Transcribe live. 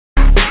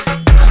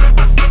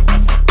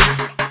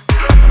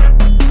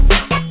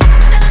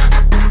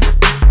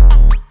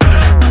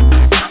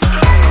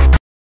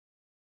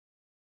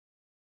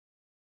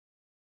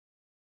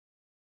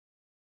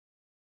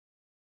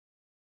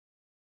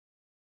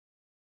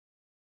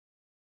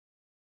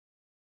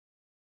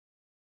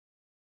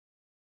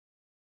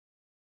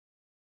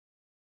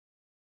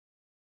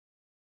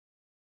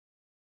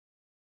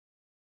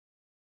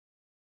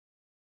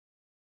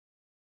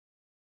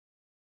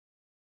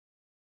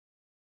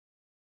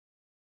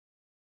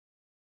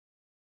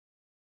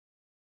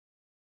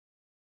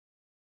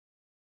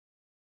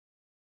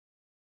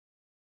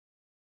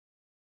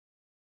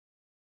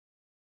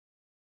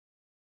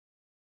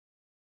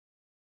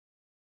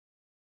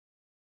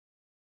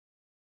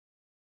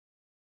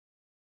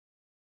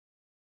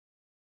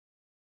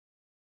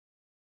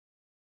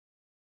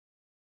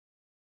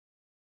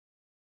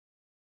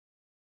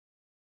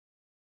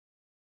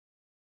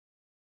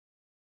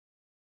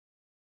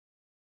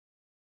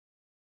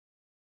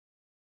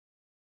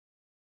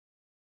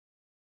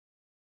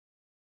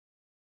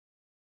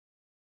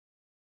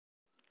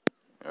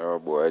Oh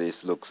boy,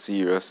 this looks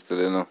serious still,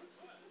 you know.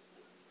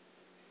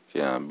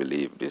 Can't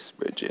believe this,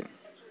 bridging.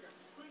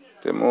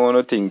 Them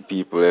wanna think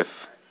people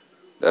if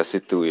that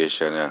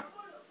situation, yeah.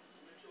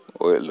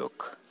 How it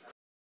look.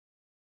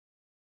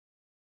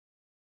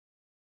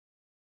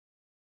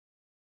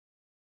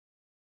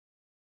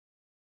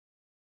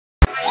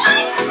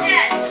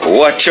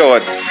 Watch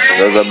out!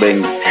 Says a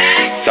bang.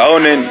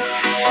 Sounding.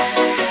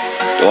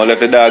 Don't let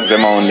the dogs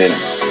them hounding.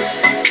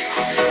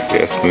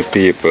 Yes, my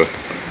people.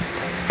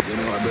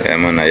 Yeah,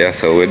 man, I just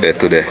saw with there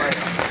today.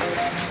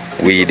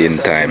 Weeding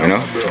time, you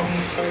know.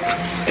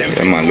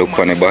 Yeah, man, look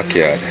on the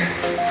backyard.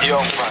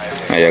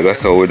 And you got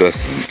so with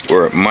us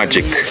work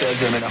magic.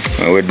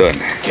 And we're done.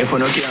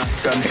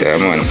 Yeah,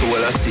 man.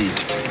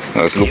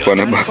 Let's look on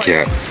the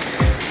backyard.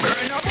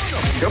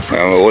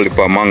 And all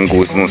the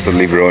mongoose must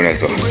live around here,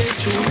 so.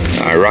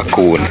 And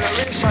raccoon.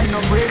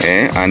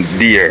 And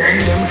deer.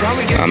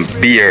 And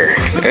bear.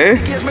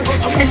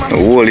 A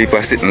whole heap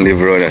of sitting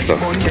live around here, so.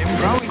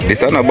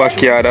 This is not a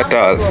backyard at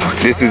all.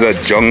 This is a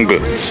jungle.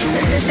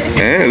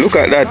 Look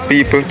at that,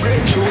 people.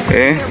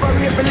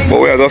 But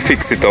we are going to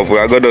fix it up. We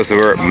are going to do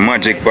work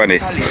magic on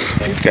it.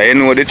 You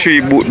know the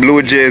three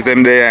blue jays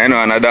them there, you know,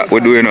 and that we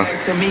do, you know.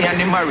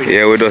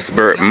 Yeah, we just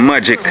work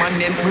magic.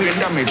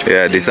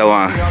 Yeah, this is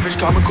one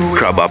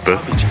crab apple.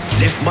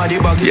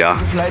 Yeah.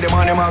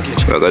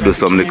 We're going to do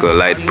some little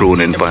light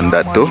pruning on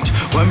that too.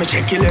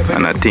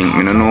 And I think,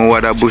 I don't know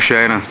what that bush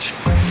is, you know.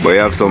 But you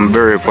have some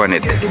berry on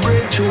it.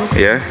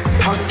 Yeah?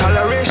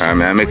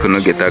 I'm making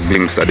you get a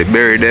glimpse of the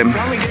berry them.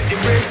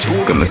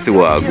 Gonna see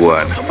what I go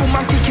on.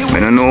 I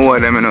don't know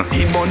what them, you know.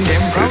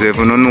 So if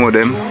you don't know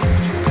them,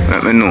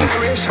 let me know.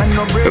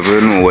 If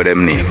you know what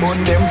them name.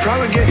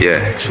 Yeah.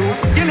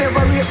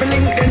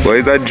 But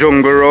it's a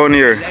jungle around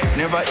here.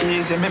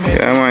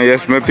 Yeah, man,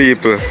 yes, my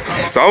people.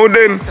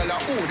 Sounding.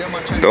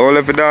 Don't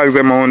let the dogs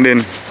them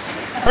hounding.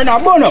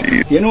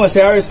 You know,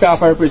 say our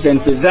staff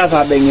represent for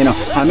Zaza Beng, you know,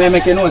 and I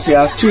make you know, say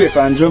I'm straight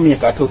from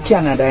Jamaica to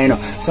Canada, you know.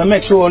 So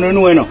make sure you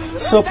know,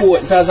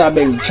 support Zaza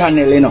Beng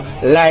channel, you know,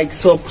 like,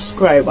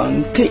 subscribe,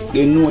 and click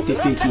the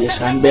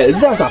notification bell.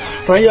 Zaza,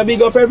 from your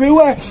big up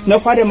everywhere. No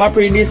for them, I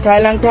pray this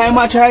kind long time,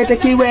 I try to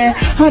take it away.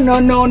 I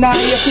don't know now, you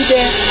see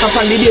there. I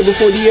found the day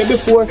before, the year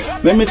before.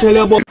 Let me tell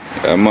you about.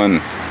 Yeah,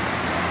 man.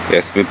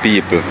 Yes, my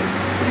people.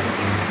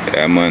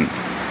 Yeah, man.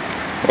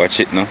 Watch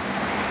it now.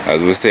 As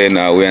we say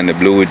now, we're on the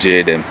blue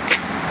jay them.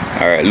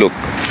 Alright, look.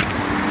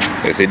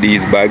 You see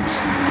these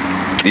bags?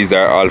 These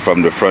are all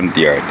from the front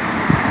yard.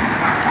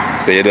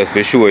 So you just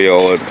for show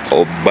you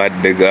how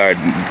bad the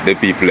garden, the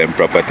people and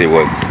property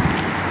was.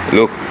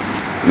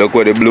 Look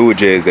what the blue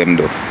jays them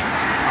do.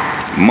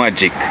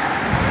 Magic.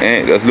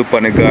 Just look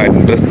on the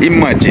garden. Just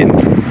imagine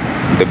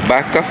the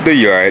back of the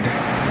yard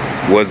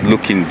was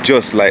looking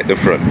just like the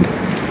front.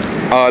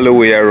 All the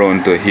way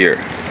around to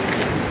here.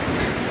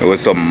 There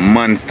was some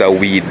monster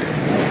weed.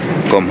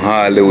 Come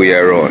all the way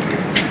around.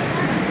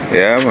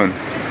 Yeah, man.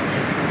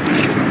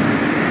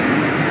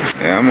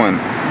 Yeah, man.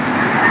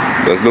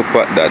 Just look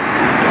at that.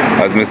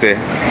 As me say,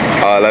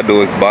 all of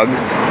those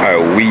bags are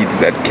weeds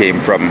that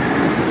came from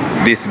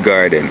this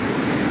garden.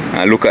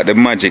 And look at the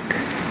magic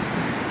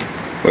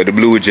what the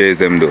blue jays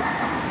them do.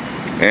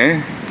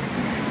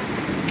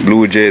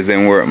 Blue jays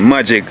them work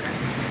magic.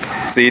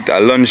 See it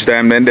at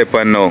lunchtime then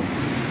depend now.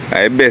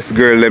 I best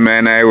girl them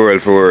in the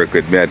world for work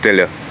with me, I tell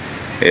you.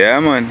 Yeah,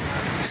 man.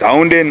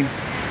 Sounding.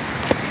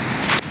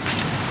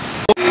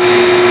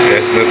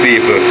 Yes, my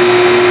people.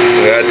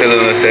 So we are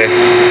telling us say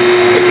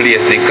the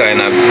place the kind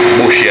of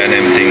bushy and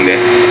everything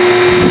there.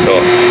 So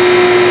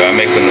we are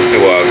making us see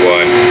what go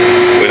on.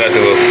 We don't have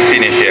to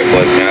finish yet,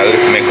 but I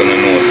make us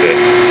know say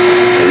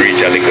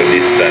reach a little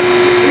distance.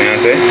 See me I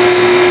say?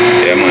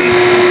 Yeah, man.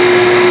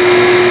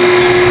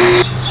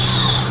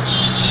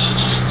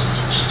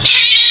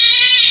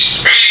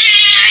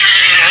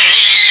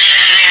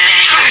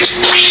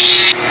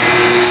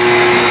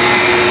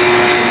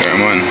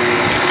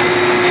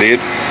 See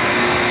it?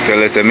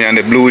 Tell us me and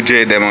the blue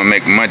jay them will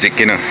make magic,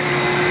 you know.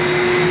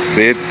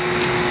 See it?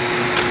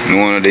 No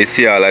one they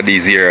see all of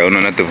these here, no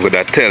not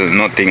to tell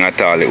nothing at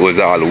all. It was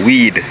all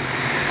weed.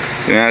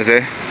 See what I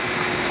say?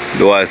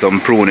 There was some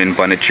pruning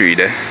on the tree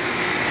there.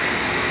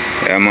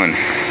 Yeah, man.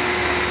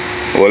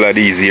 All of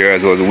these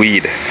years was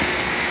weed.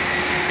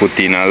 Put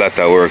in a lot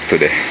of work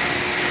today.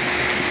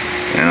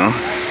 You know?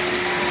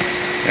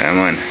 Yeah,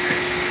 man.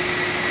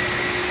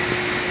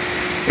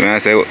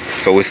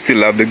 So we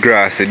still have the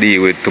grass to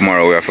deal with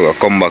tomorrow. We have to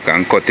come back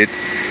and cut it.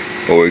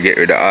 But we get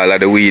rid of all of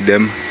the weed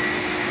them.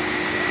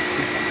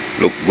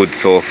 Look good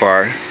so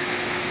far.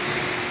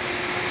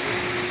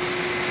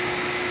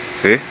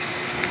 See?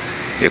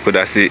 You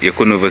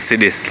couldn't even see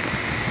this.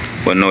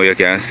 But now you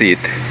can see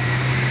it.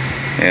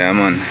 Yeah,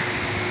 man.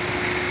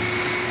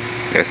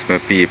 Yes, my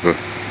people.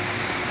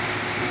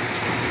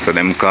 So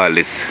them call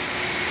this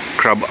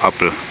crab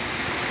apple.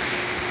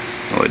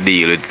 We'll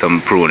deal with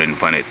some pruning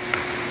on it.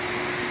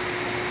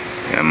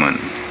 Yeah, man.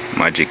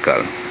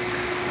 Magical.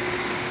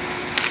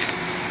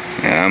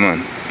 Yeah,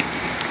 man.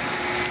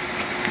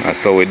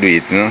 That's how we do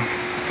it, you know.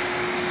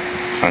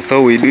 That's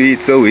how we do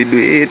it,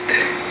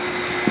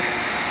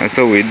 That's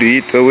how we do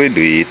it, how we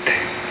do it.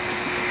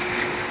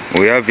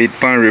 We have it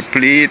pan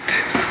replete.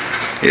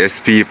 Yes,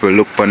 people,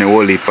 look pan the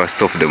whole heap of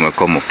stuff them will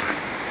come up.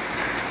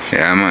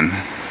 Yeah, man.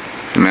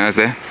 May I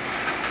say?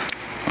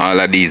 All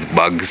of these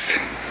bags,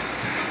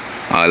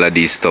 all of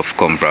these stuff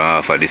come from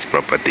half of this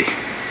property.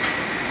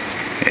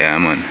 Yeah,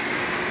 man.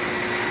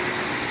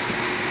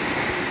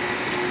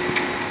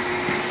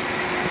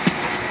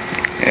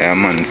 Yeah,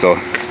 man, so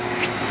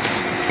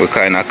we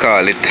kind of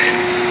call it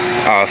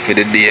half of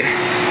the day,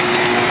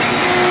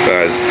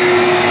 because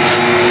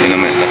you know,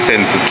 make no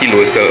sense to kill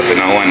yourself in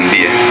a one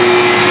day.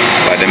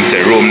 But them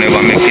say Rome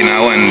never make in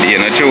a one day,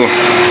 not true?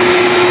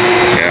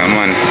 Yeah,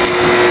 man.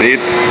 See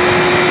it?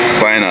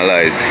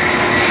 Finalized.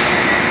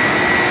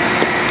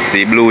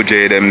 See Blue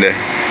Jay them there.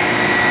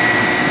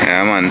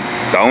 Yeah, man.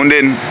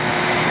 Sounding.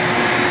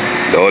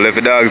 The whole of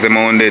the dogs them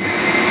wounded.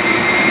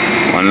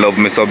 One love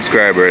my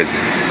subscribers.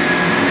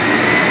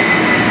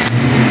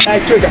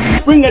 Like treasure,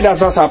 Spring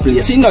Headers as a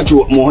place, it's not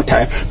joke more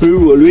time. We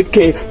roll with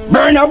K,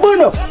 burn a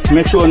burn up.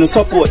 Make sure you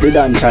support the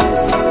Dan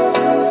channel.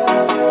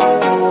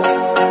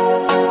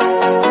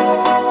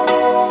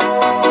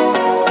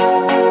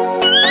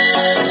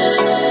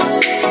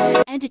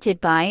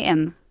 Edited by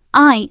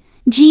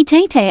M.I.G.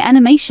 Tate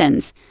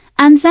Animations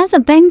and Zaza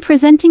Bang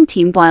presenting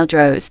Team Wild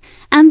Rose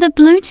and the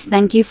Blooch.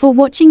 Thank you for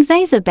watching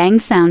Zaza Bang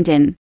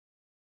Soundin'.